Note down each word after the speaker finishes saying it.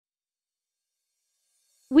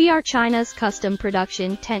We are China's custom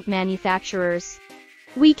production tent manufacturers.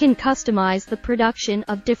 We can customize the production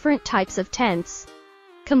of different types of tents,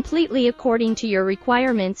 completely according to your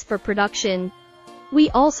requirements for production. We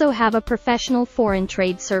also have a professional foreign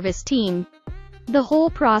trade service team. The whole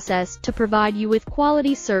process to provide you with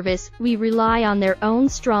quality service, we rely on their own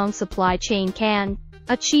strong supply chain can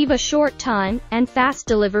achieve a short time and fast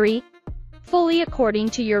delivery, fully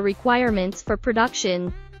according to your requirements for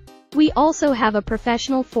production. We also have a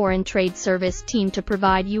professional foreign trade service team to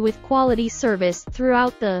provide you with quality service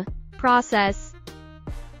throughout the process.